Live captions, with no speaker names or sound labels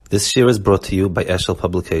This year is brought to you by Eshel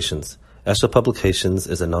Publications. Eshel Publications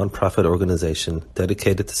is a non-profit organization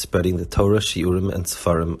dedicated to spreading the Torah, Shiurim, and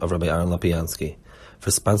Sefarim of Rabbi Aaron Lapiansky. For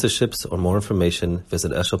sponsorships or more information,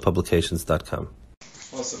 visit eshelpublications.com.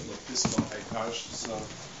 Awesome. Look, this one, it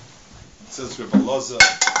says Rabbi Loza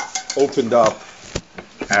opened up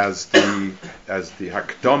as the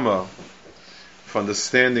Hakdama for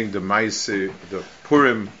understanding the Maaseh, the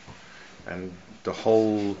Purim, and the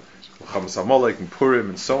whole Amalek and Purim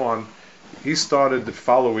and so on. He started the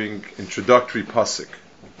following introductory pasuk.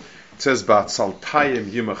 It says, "Ba'atzaltayim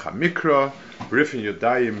yimach hamikra, rifin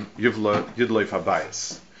yodayim yidloi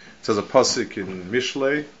fabayis." It says a pasuk in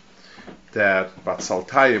Mishlei that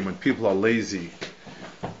ba'atzaltayim, when people are lazy,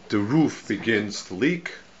 the roof begins to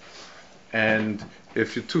leak, and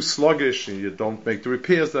if you're too sluggish and you don't make the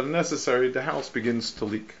repairs that are necessary, the house begins to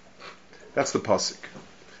leak. That's the pasuk.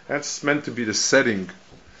 That's meant to be the setting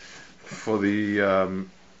for the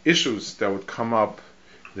issues that would come up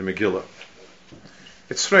in the Megillah.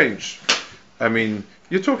 It's strange. I mean,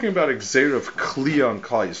 you're talking about a gzeira of Kliya on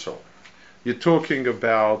Klal Yisrael. You're talking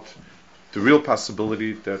about the real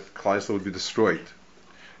possibility that Klal Yisrael would be destroyed.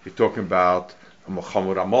 You're talking about a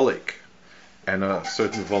Muhammad Amalek and a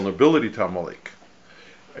certain vulnerability to Amalek.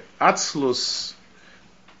 Atzlus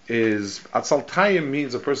Atzaltayim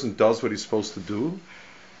means a person does what he's supposed to do,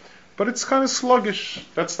 but it's kind of sluggish.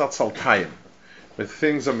 That's Atzaltayim. When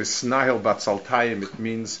things are misnahil b'atzaltayim, it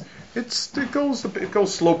means it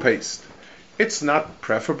goes slow paced. It's not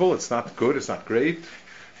preferable, it's not good, it's not great,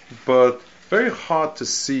 but very hard to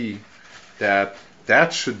see that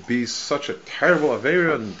should be such a terrible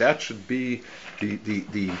avera, and that should be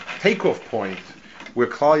the takeoff point where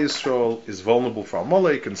Klal Yisrael is vulnerable for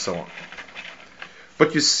Amalek and so on.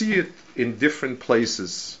 But you see it in different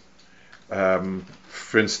places.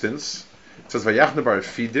 For instance, it says Vayachnu bar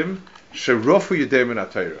Fidim sherofu yedei min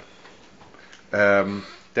HaTorah,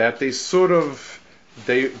 that they sort of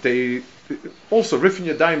they also Rifin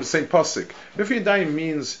Yadayim, the same pasuk. Rifin Yadayim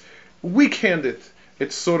means weak-handed.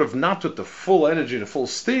 It's sort of not with the full energy and the full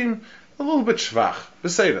steam, a little bit shvach. We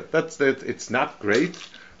say that it's not great,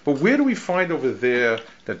 but where do we find over there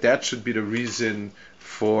that should be the reason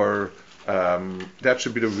for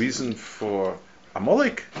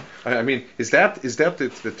Amalek? I mean, is that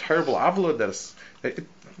the terrible avla that is? It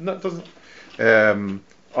doesn't.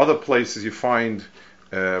 Other places you find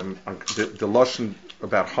the lashon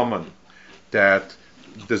about Haman, that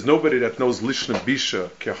there's nobody that knows lishna bisha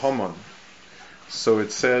ke Haman. So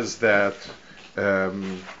it says that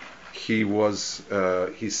he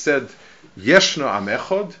said yeshna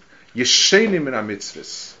amechod yeshenim min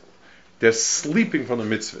hamitzvos. They're sleeping from the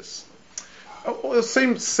mitzvahs.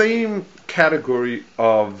 Same category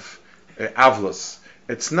of avlas.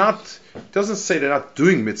 It doesn't say they're not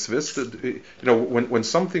doing mitzvahs. When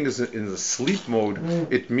something is in the sleep mode,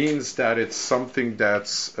 it means that it's something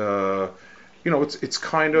that's, it's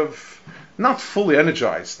kind of not fully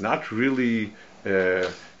energized, not really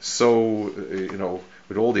with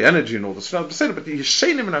all the energy and all the stuff. But the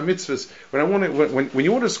yeshenim in our mitzvahs, when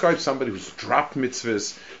you want to describe somebody who's dropped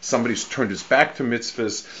mitzvahs, somebody who's turned his back to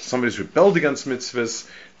mitzvahs, somebody who's rebelled against mitzvahs,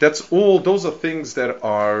 those are things that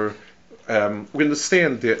are, we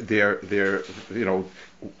understand they're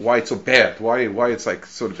why it's so bad, why it's like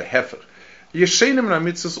sort of the hefer. Yeshenim in our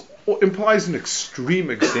mitzvahs implies an extreme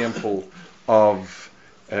example of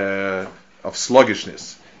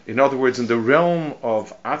sluggishness. In other words, in the realm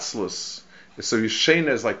of Atzlus, so Yeshena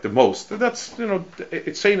is like the most. That's,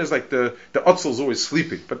 Yeshena is like the Atzl is always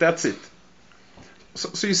sleeping, but that's it.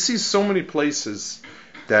 So you see so many places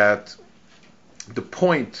that the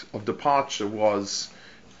point of departure was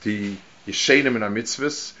the Yeshenim in our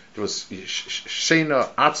mitzvahs. There was Yeshena,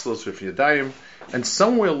 Atzlus, Rif Yadayim, and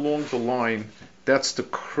somewhere along the line, that's the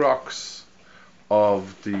crux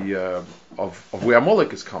of where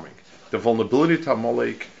Amalek is coming. The vulnerability to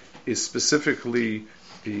Amalek is specifically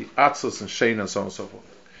the Atzlus and Shena and so on and so forth.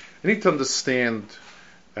 You need to understand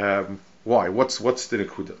why. What's the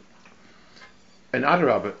Nekuda? And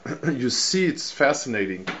Adarabah, you see it's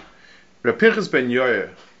fascinating. Reb Pinchas ben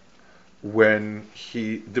Yoyer, when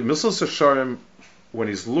the Mislos Hasharim, when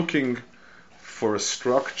he's looking for a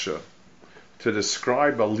structure to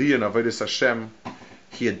describe Aliyah and Avodas Hashem,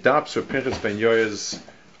 he adopts Reb Pinchas ben Yoyer's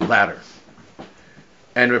ladder.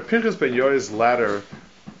 And Reb Pinchas ben Yoyer's ladder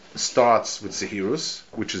starts with Zehirus,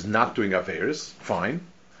 which is not doing Averis, fine.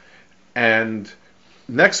 And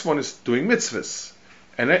next one is doing mitzvahs.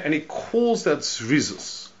 And he calls that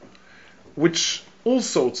Zrizus, which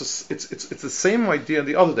also, it's the same idea in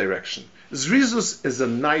the other direction. Zrizus is a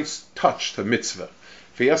nice touch to mitzvah.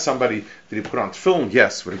 If he asked somebody, did he put on film?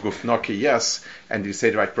 Yes. With a guf naki? Yes. And did he say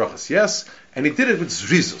the right brachas? Yes. And he did it with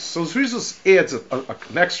zrizus. So zrizus adds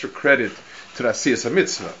an extra credit to the asiyas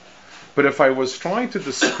mitzvah. But if I was trying to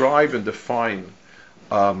describe and define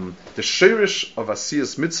the shirish of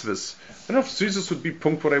asiyas mitzvahs, I don't know if zrizus would be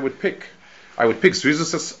punkt what I would pick. I would pick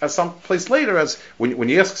zrizus as some place later, as when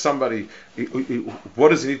you ask somebody, what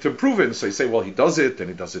does he need to improve in? So you say, well, he does it, and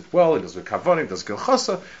he does it well, he does it with kavanim, he does it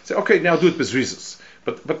gilchasa. Say, okay, now do it with zrizus.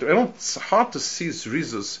 But I don't. It's hard to see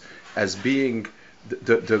zrizus as being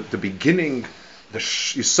the beginning, the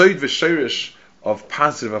yisoid v'shirish of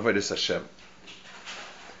positive avodas Hashem.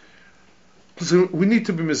 So we need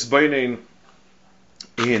to be misbeinin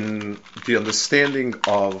in the understanding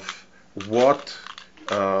of what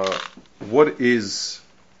is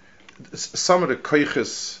some of the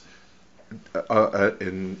koiches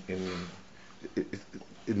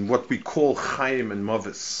in what we call Chaim and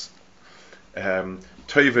Mavis,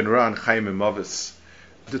 Toiv and Ra and Chaim and Mavis.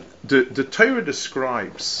 The Torah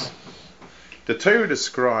describes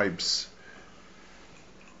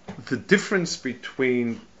the difference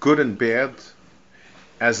between good and bad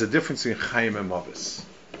as a difference in Chaim and Mavis.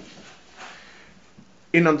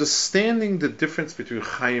 In understanding the difference between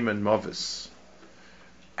Chaim and Mavis,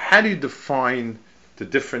 how do you define the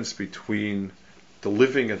difference between the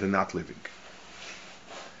living and the not living?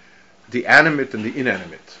 The animate and the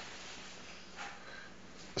inanimate.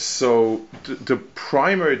 So the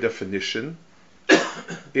primary definition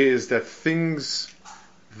is that things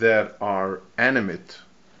that are animate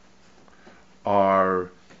are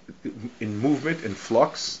in movement, in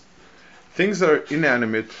flux. Things that are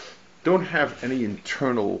inanimate don't have any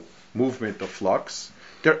internal movement or flux.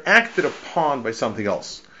 They're acted upon by something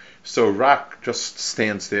else. So a rock just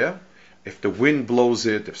stands there. If the wind blows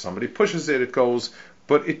it, if somebody pushes it, it goes.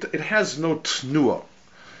 But it has no tnua.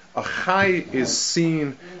 A chai is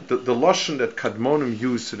seen, the lashon that Kadmonim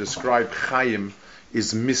used to describe chayim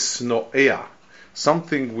is misnoea,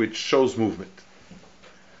 something which shows movement.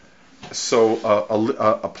 So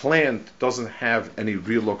a plant doesn't have any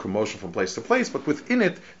real locomotion from place to place, but within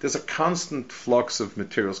it there's a constant flux of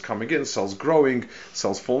materials coming in, cells growing,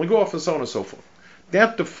 cells falling off, and so on and so forth.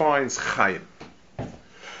 That defines chayim.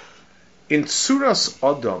 In Tzuras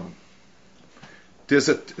Adam,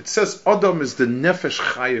 it says Adam is the nefesh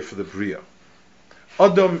chayim for the bria.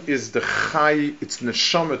 Adam is the chay, it's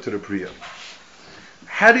neshama to the bria.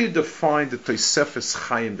 How do you define the Tosefes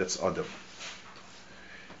chayim that's Adam?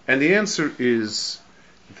 And the answer is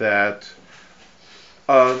that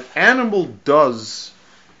an animal does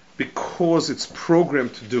because it's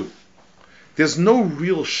programmed to do. There's no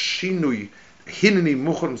real shinui, hineni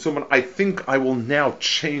mucharim suman. I think I will now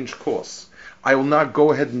change course. I will not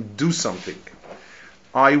go ahead and do something.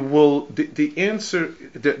 I will. The answer,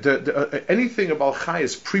 anything about chai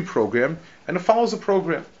is pre-programmed and it follows a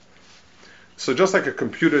program. So just like a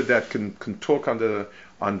computer that can talk on the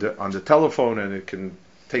telephone and it can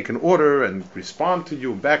take an order and respond to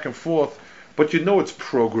you back and forth, but you know it's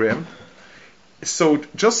programmed. So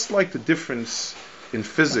just like the difference in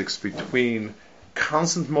physics between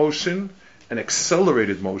constant motion and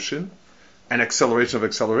accelerated motion, and acceleration of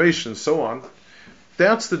acceleration, so on,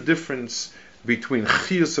 that's the difference between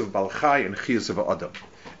chiyus of balchai and chiyus of adam.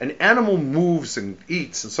 An animal moves and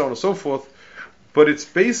eats and so on and so forth, but it's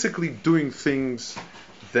basically doing things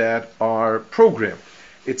that are programmed.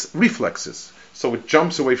 It's reflexes. So it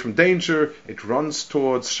jumps away from danger, it runs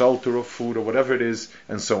towards shelter or food or whatever it is,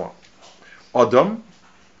 and so on. Adam,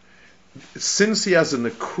 since he has a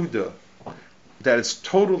nekuda that is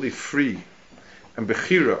totally free, and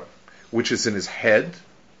bechira, which is in his head,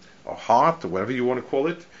 or heart, or whatever you want to call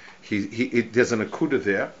it, there's a nekuda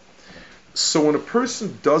there. So when a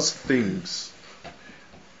person does things,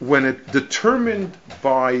 when it's determined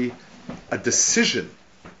by a decision,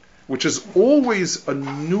 which is always a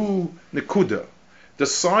new nekuda.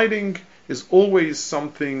 Deciding is always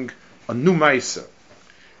something, a new maisa.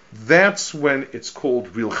 That's when it's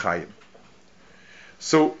called real chayim.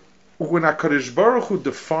 So when HaKadosh Baruch Hu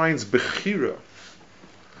defines bechira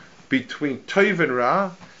between toiv and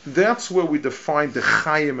ra, that's where we define the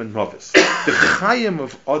chayim and mavis. The chayim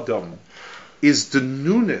of Adam is the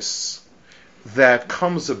newness that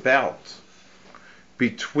comes about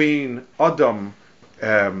between Adam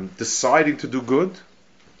deciding to do good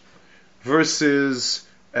versus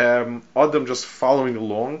Adam just following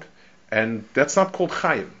along, and that's not called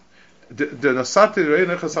chayim. The nasati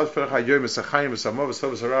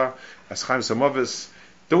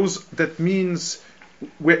those, that means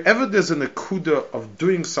wherever there's a nekuda of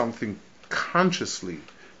doing something consciously,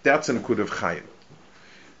 that's a nekuda of chayim.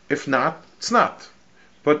 If not, it's not.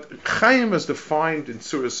 But Chaim, as defined in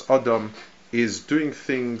Suras Adam, is doing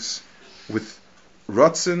things with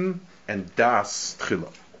Ratzin and Das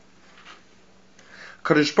Tchila.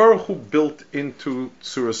 Kadosh Baruch Hu built into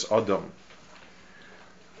Suras Adam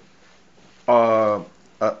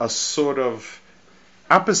a sort of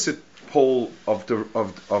opposite pole of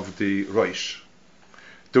the Rosh.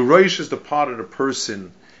 The Rosh is the part of the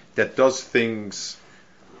person that does things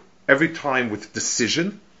every time with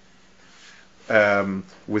decision,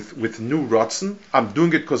 with new Ratzin. I'm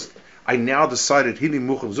doing it because I now decided Hini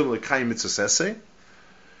Muchim Zum L'Kayim Mitzvah.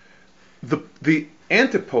 The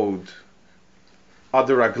antipode are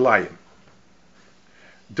the Raglayim.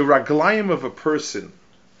 The Raglayim of a person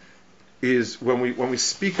is when we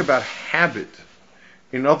speak about habit.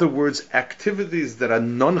 In other words, activities that are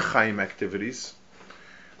non-Chaim activities,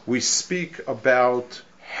 we speak about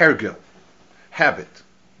hergel, habit.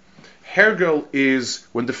 Hergel is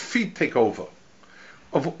when the feet take over.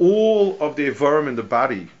 Of all of the Ivarim in the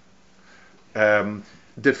body,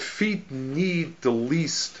 the feet need the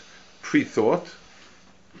least pre-thought.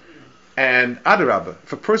 And adarabba,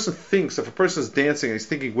 if a person thinks, if a person is dancing and he's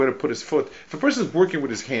thinking where to put his foot, if a person is working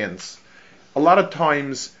with his hands, a lot of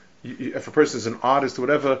times, if a person is an artist or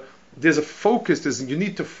whatever, there's a focus, you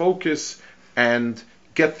need to focus and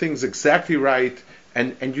get things exactly right,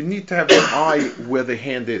 and you need to have an eye where the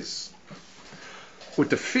hand is. With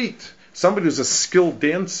the feet, somebody who's a skilled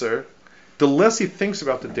dancer, the less he thinks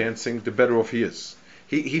about the dancing, the better off he is.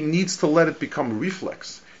 He needs to let it become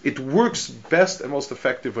reflex. It works best and most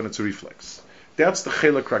effective when it's a reflex. That's the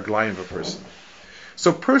chelak raglayim of a person.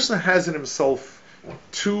 So a person has in himself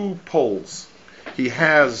two poles. He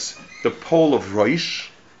has the pole of Rosh,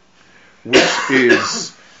 which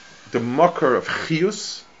is the makar of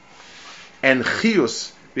Chiyus, and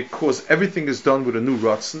Chiyus, because everything is done with a new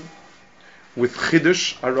Ratzin, with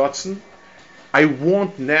Chidush a Ratzin. I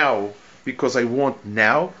want now because I want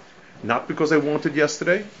now, not because I wanted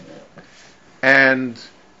yesterday. And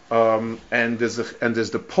there's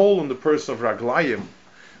the pole in the person of Raglayim,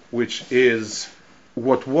 which is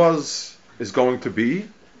what was is going to be,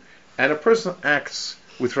 and a person acts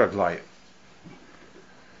with Raglayim.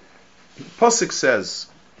 Pasuk says,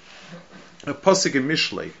 a Pasuk in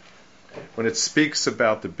Mishlei, when it speaks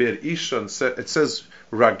about the Bir Isha, it says,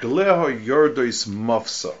 Ragleho Yordois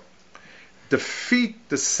Mafsa. The feet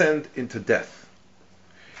descend into death.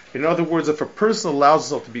 In other words, if a person allows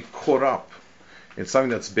himself to be caught up in something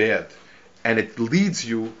that's bad, and it leads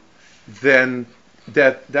you, then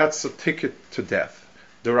that's a ticket to death.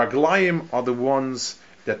 The Raglayim are the ones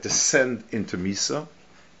that descend into Misa.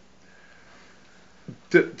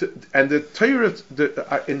 And the Torah,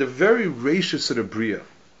 in the very ratius of the Bria,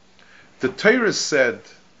 the Torah said,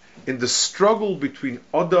 in the struggle between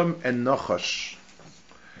Adam and Nachash,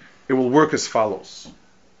 it will work as follows.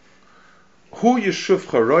 Hu yeshuv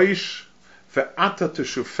charoish ve'ata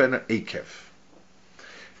teshufena ekev.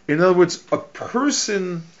 In other words, a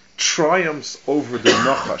person triumphs over the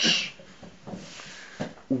Nachash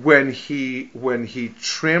when he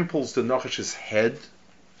tramples the Nachash's head.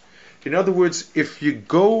 In other words, if you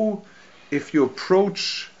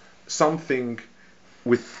approach something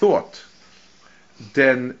with thought,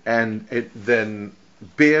 then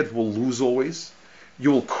bad will lose always.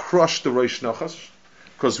 You will crush the Reish Nachash,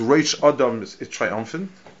 because Reish Adam is triumphant.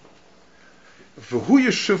 The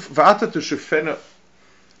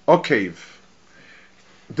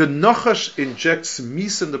Nachash injects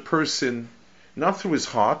mis in the person, not through his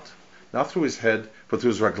heart, not through his head, but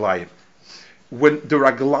through his Raglayim. When the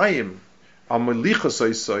Raglayim are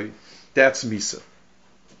melichas, that's misa.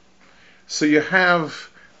 So you have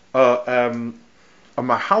a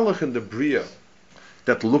mahalach in the Bria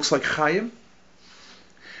that looks like Chaim.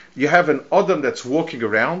 You have an Adam that's walking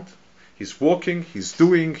around. He's walking, he's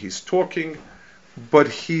doing, he's talking, but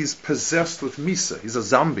he's possessed with misa. He's a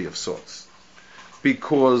zombie of sorts.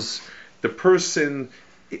 Because the person,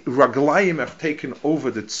 Raglayim have taken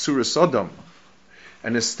over the Tsuras Adam.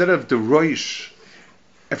 And instead of the Roish,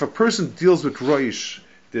 if a person deals with Roish,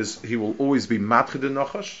 he will always be Matri the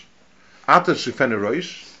Nachash, Ata Shifena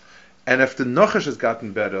Roish, and if the Nachash has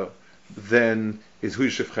gotten better, then is Hu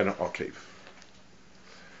Shifena Okev.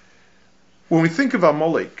 When we think of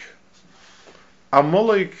Amalek,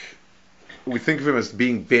 we think of him as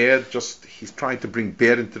being bad, just he's trying to bring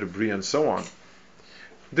bad into the Bria and so on.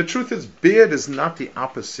 The truth is, bad is not the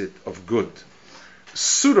opposite of good.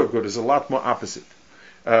 Pseudo-good is a lot more opposite.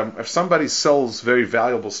 If somebody sells very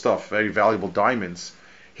valuable stuff, very valuable diamonds,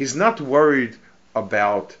 he's not worried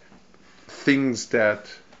about things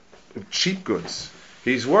cheap goods.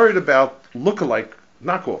 He's worried about look-alike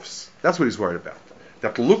knockoffs. That's what he's worried about.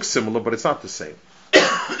 That looks similar, but it's not the same.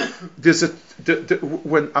 there's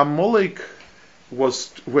when Amalek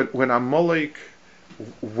when Amalek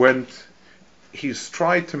went, he's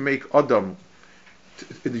tried to make Adam.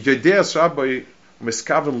 Yedeas Rabbi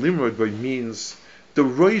Meskaven Limrod means the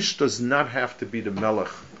Roish does not have to be the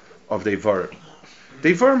Melech of the Devarim.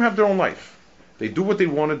 The Devarim have their own life. They do what they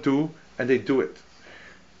want to do, and they do it.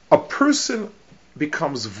 A person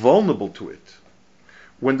becomes vulnerable to it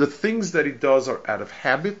when the things that he does are out of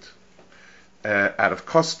habit, out of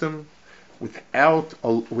custom, without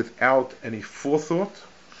any forethought,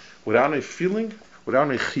 without any feeling, without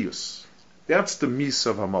any chiyus. That's the misa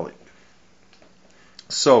of Amalek.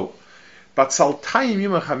 So, Batzaltayim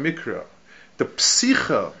Yimach HaMikra, the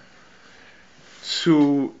psicha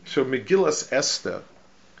to Megillas Esther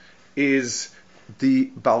is the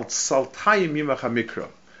Batzaltayim Yimach HaMikra,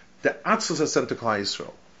 the atzlos that sent to Klal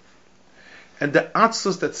Yisrael. And the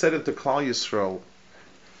atzlos that sent it to Klal Yisrael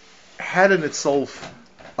had in itself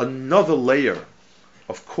another layer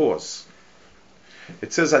of cause.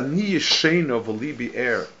 It says, Ani Yeshena v'libi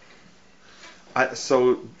er.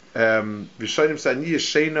 So, Rishonim say, Ani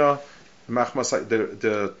Yeshena,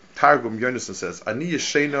 the Targum Yonason says, Ani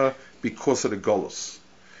Yeshena because of the Golus.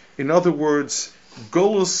 In other words,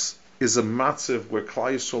 Golus is a matziv where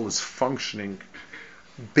Klal Yisrael is functioning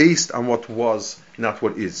based on what was, not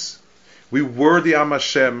what is. We were the Am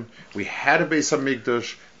Hashem, we had a Beis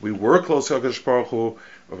HaMikdash, we were close to HaKadosh Baruch Hu,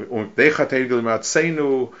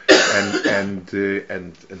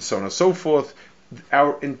 and so on and so forth.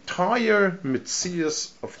 Our entire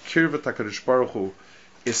mitzias of Kirvat HaKadosh Baruch Hu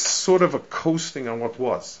is sort of a coasting on what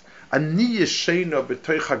was. Ani Yeshena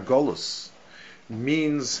b'toich HaGolus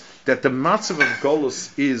means that the matzav of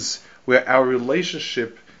Golus is where our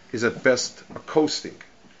relationship is at best a coasting.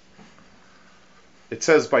 It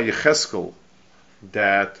says by Yecheskel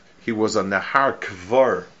that he was a Nahar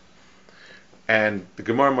Kvar, and the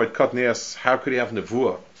Gemara might cut asks, how could he have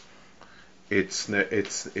Nevuah? It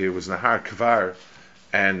was Nahar Kvar,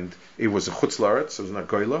 and it was a Chutz La'aretz, it was not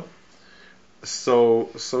Goyla. So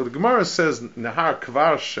the Gemara says Nahar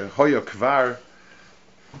Kvar Shehoya Kvar,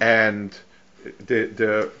 and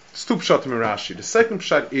the Stup Pshat Mirashi. The second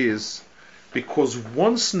pshat is because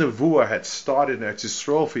once Nevuah had started in Eretz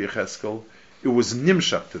Yisrael for Yecheskel, it was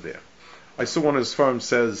nimshak to there. I saw one of his firms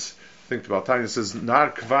says, think about time, it says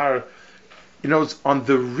Nahar Kvar, it's on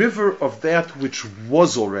the river of that which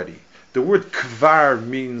was already. The word kvar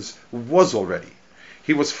means was already.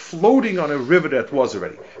 He was floating on a river that was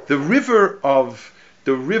already. The river of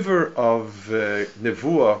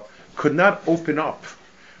Nevuah could not open up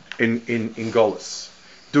in Golus.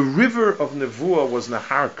 The river of Nevuah was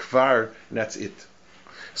Nahar Kvar, and that's it.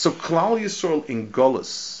 So Klal Yisrael in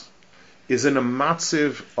Golus is in a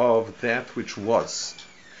matziv of that which was.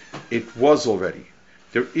 It was already.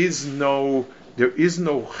 There is no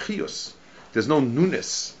chiyus. There's no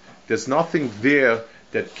nunes. There's nothing there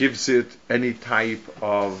that gives it any type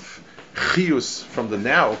of chiyus from the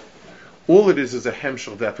now. All it is a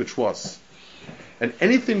hemshech of that which was. And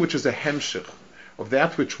anything which is a hemshech of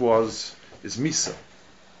that which was is misa.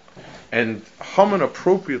 And Haman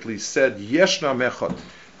appropriately said, Yeshna mechad.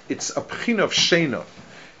 It's a bechina of shena.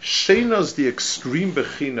 Shena is the extreme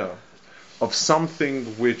bechina of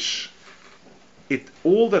something which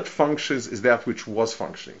all that functions is that which was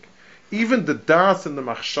functioning. Even the das and the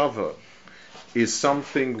machshava is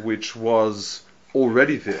something which was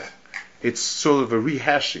already there. It's sort of a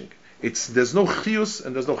rehashing. There's no chiyus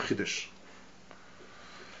and there's no chiddush.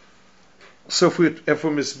 So if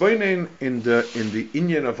we're misbeinen in the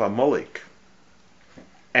inyan of Amalek,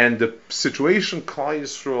 and the situation Klal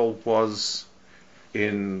Yisrael was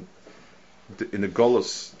in the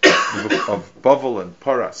Golus of Bavel and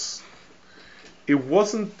Paras, it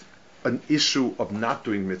wasn't an issue of not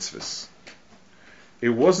doing mitzvahs. It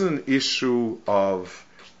wasn't an issue of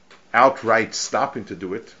outright stopping to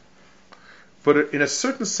do it, but in a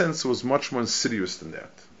certain sense it was much more insidious than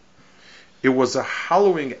that. It was a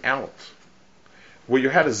hollowing out, where you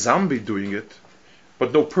had a zombie doing it,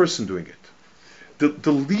 but no person doing it.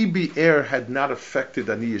 The Libi air had not affected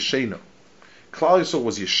Ani Yeshena. Klal Yisrael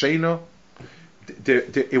was Yeshena.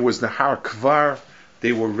 It was Nahar Kvar.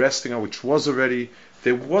 They were resting on which was already.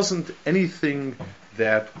 There wasn't anything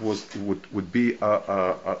that would be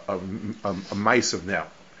a mice of now.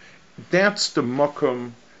 That's the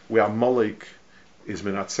makom where Amalek is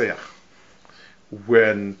menatzeach.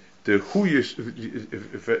 When the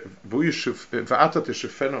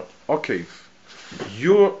okev,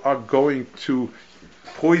 you are going to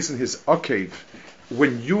poison his okev.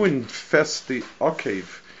 When you infest the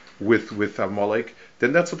okev with Amalek,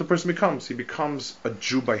 then that's what the person becomes. He becomes a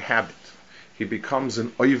Jew by habit. He becomes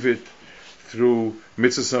an oivit through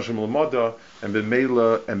mitzvahs Hashem l'moda, and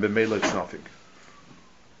b'meila it's nothing.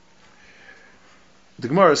 The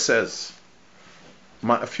Gemara says,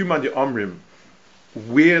 a few mandi omrim,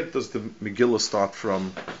 where does the Megillah start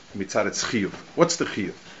from? Mitzad it's chiyuv. What's the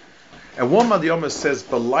chiyuv? And one mandi omrim says,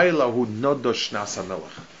 B'layla hu nodo shnas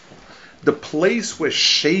hamelech. The place where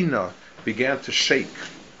Shena began to shake.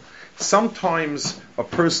 Sometimes a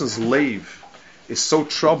person's lave is so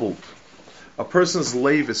troubled, a person's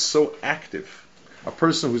lave is so active, a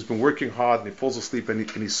person who's been working hard and he falls asleep and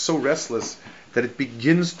he's so restless that it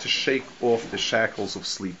begins to shake off the shackles of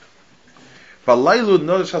sleep. Balaylu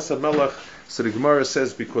nodesh hasamelech, so the Gemara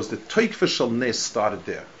says, because the toikva shel nes started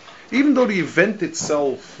there. Even though the event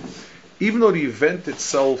itself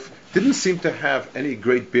didn't seem to have any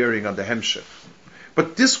great bearing on the Hemshech,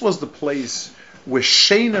 but this was the place where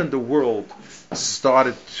Shena in the world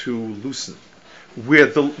started to loosen, where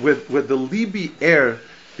the Libi air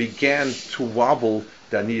began to wobble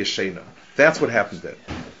the Aniyah Shena. That's what happened then.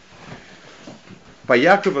 By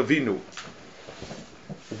Yaakov Avinu,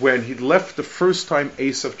 when he left the first time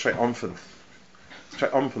Esav triumphant,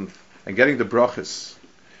 and getting the brachas,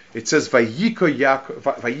 it says, Vayiso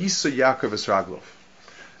Yaakov es Raglov.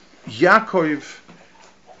 Yaakov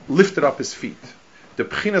lifted up his feet. The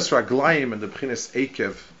B'chinas Raglayim and the B'chinas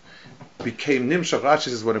Ekev became Nimshach. Rashi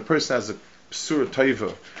says, when a person has a Surah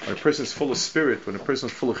Taiva, when a person is full of spirit, when a person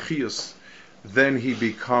is full of chiyus, then he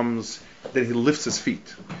lifts his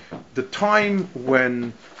feet. The time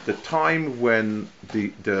when the pnim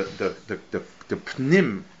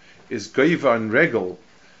is geiva and regel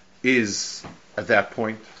is at that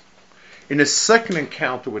point. In a second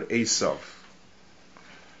encounter with Esav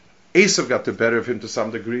got the better of him to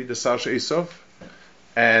some degree, the Sash Esav,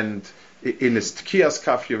 and in his Tkiyas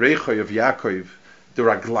Kaf Yerechoy of Yaakov, the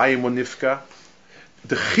Raglayim were Nifka,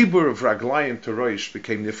 the Chibur of Raglayim to Roish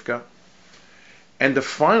became Nifka, and the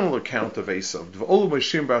final account of Esav, V'olu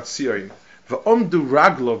Moshem Bar Tzion, V'omdu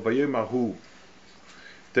Raglov B'yom Hahu,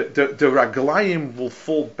 the Raglayim will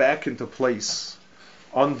fall back into place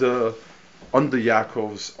under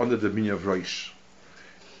Yaakov's, under the Minya of Roish.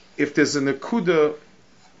 If there's a Nekuda,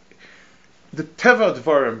 the Teva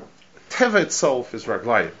Dvarim, Teva itself is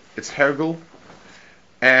Raglayim. It's Hergel,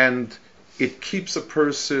 and it keeps a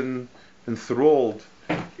person enthralled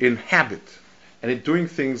in habit and in doing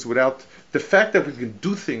things without, the fact that we can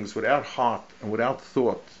do things without heart and without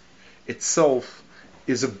thought itself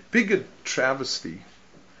is a bigger travesty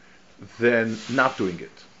than not doing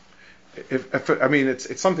it.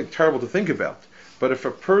 It's something terrible to think about, but if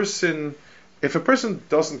a person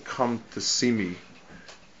doesn't come to see me,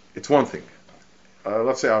 it's one thing.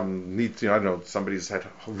 Let's say somebody's had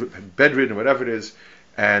bedridden, whatever it is,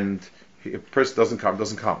 and a person doesn't come.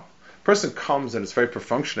 A person comes and it's very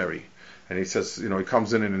perfunctory, and he says, he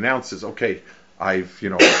comes in and announces, okay, I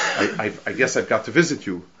guess I've got to visit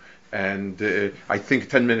you, and I think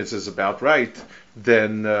 10 minutes is about right.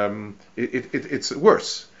 Then it's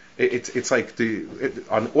worse. It's like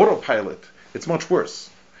on autopilot. It's much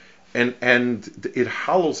worse, and it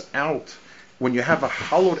hollows out. When you have a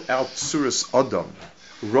hollowed out Suras Adam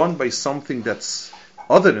run by something that's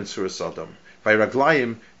other than Suras Adam, by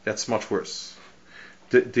Raglayim, that's much worse.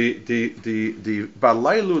 The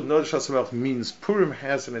Balaylu Nodesh HaSamelech means Purim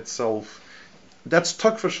has in itself, that's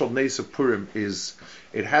Takva Shal Neis of Purim, is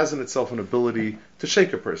it has in itself an ability to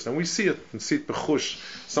shake a person. And we see it in Sit Bechush,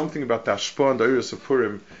 something about the Ashpa and the Iris of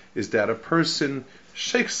Purim, is that a person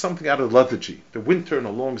shakes something out of lethargy. The winter and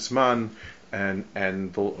a long Zman, and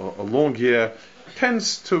a long year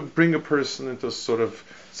tends to bring a person into sort of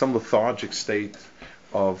some lethargic state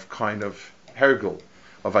of kind of hergel,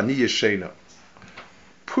 of aniyah shena.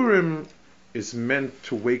 Purim is meant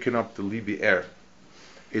to waken up the libi air.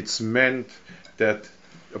 It's meant that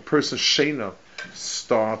a person's shena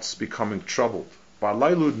starts becoming troubled. When our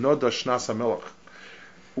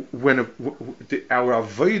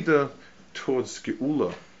avodah towards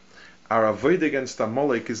geula, our avodah against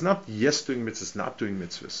Amalek is not yes doing mitzvahs, not doing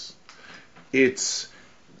mitzvahs. It's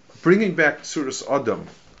bringing back Tzuras Adam,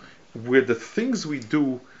 where the things we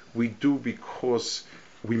do because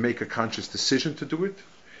we make a conscious decision to do it,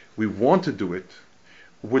 we want to do it,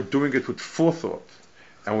 we're doing it with forethought,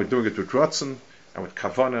 and we're doing it with ratzon, and with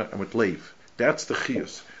kavana, and with leiv. That's the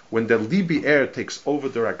chiyus. When the libi air takes over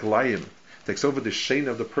the raglayim, takes over the shein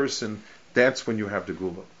of the person, that's when you have the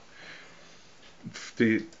gula.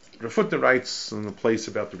 The Rafutna writes in the place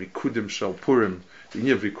about the Rikudim Shel Purim, the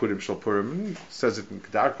Inyan of Rikudim Shel Purim, and he says it in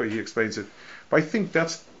Kedarka, he explains it, but I think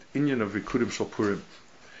that's Inyan of Rikudim Shel Purim,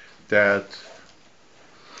 that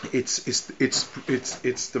it's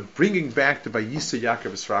the bringing back the Vayisa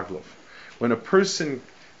Yaakov es Raglov. When a person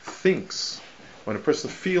thinks, when a person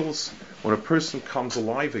feels, when a person comes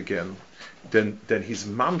alive again, then he's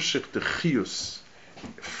mamshich the chiyus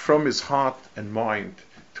from his heart and mind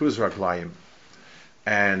to his raglayim,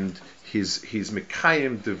 and he's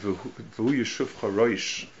mekayim the v'hu yeshuv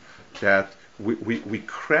charoish, that we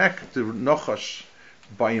crack the nochash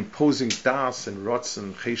by imposing das and rotz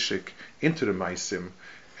and cheshik into the maisim,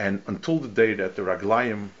 and until the day that the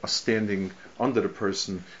raglayim are standing under the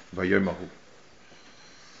person vayomahu.